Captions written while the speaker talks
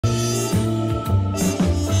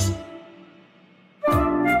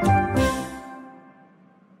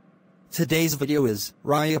Today's video is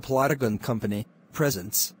Rayyan Moizpaul46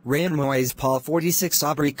 presents Rayyan Moizpaul46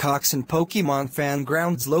 Aubrey Cox and Pokemon fan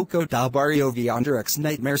grounds Loco barrio Vyonder X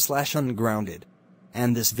nightmare / ungrounded.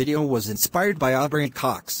 And this video was inspired by Aubrey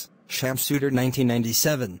Cox, Shamsuiter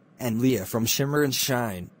 1997, and Leah from Shimmer and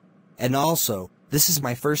Shine. And also, this is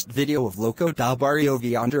my first video of Loco barrio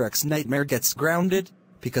Vyonder X nightmare gets grounded,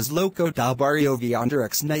 because Loco barrio Vyonder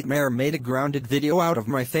X nightmare made a grounded video out of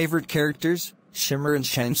my favorite characters, Shimmer and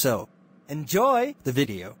Shine, so enjoy the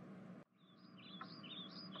video.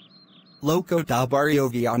 Loco barrio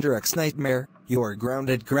Vyonder X nightmare, you're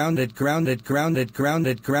grounded grounded grounded grounded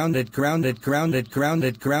grounded grounded grounded grounded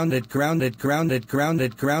grounded grounded grounded grounded grounded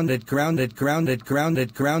grounded grounded grounded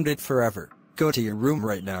grounded grounded forever. Go to your room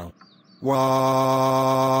right now. Wow.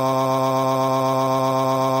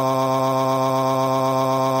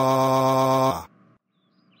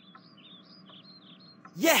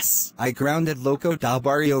 Yes! I grounded Loco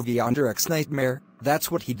barrio Vyonder X nightmare.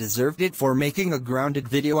 That's what he deserved it for, making a grounded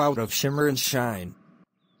video out of Shimmer and Shine.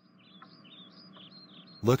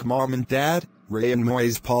 Look, Mom and Dad, Rayyan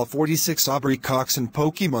Moizpaul46 Aubrey Cox and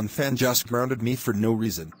Pokemon fan just grounded me for no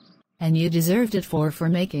reason. And you deserved it for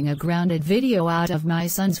making a grounded video out of my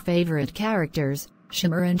son's favorite characters,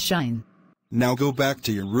 Shimmer and Shine. Now go back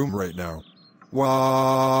to your room right now. Wow.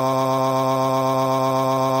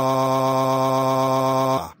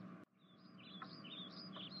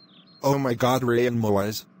 Oh my god, Rayyan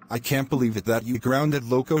Moiz, I can't believe it that you grounded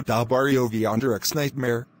Loco barrio Vyonder X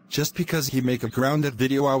nightmare, just because he make a grounded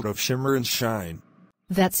video out of Shimmer and Shine.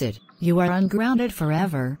 That's it, you are ungrounded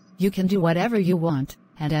forever, you can do whatever you want,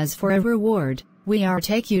 and as for a reward, we are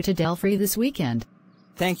take you to Delphi this weekend.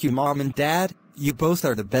 Thank you, Mom and Dad, you both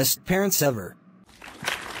are the best parents ever.